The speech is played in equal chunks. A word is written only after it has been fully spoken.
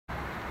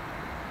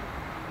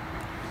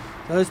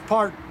So this is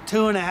part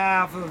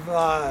 2.5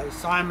 of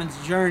Simon's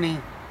journey.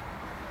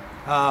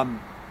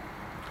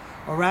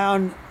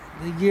 Around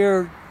the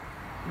year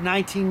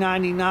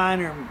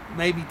 1999 or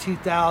maybe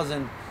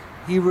 2000,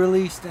 he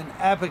released an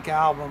epic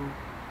album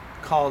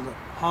called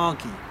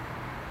Honky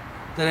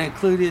that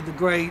included the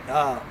great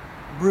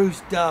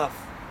Bruce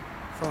Duff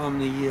from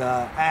the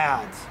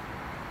Ads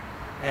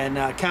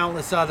and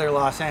countless other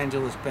Los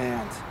Angeles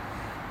bands.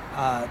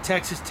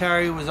 Texas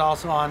Terry was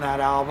also on that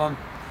album.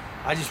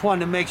 I just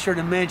wanted to make sure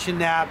to mention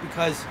that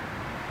because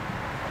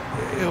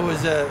it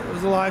was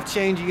a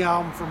life-changing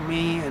album for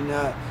me, and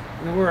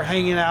we were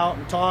hanging out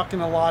and talking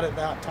a lot at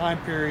that time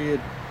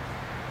period.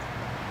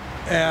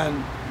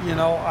 And you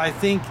know, I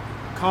think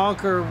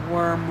Conquer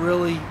Worm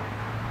really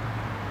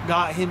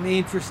got him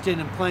interested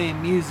in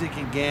playing music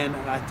again,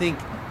 and I think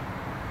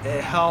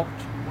it helped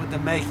with the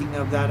making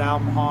of that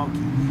album Honky.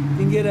 You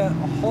can get a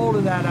hold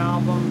of that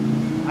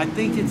album. I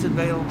think it's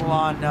available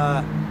on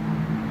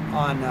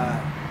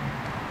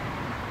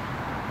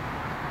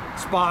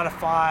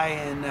Spotify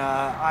and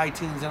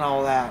iTunes and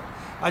all that.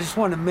 I just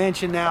wanted to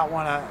mention that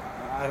one.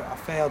 I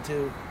failed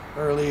to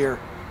earlier.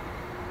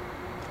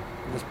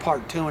 It was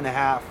part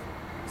 2.5,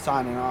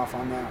 signing off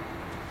on that.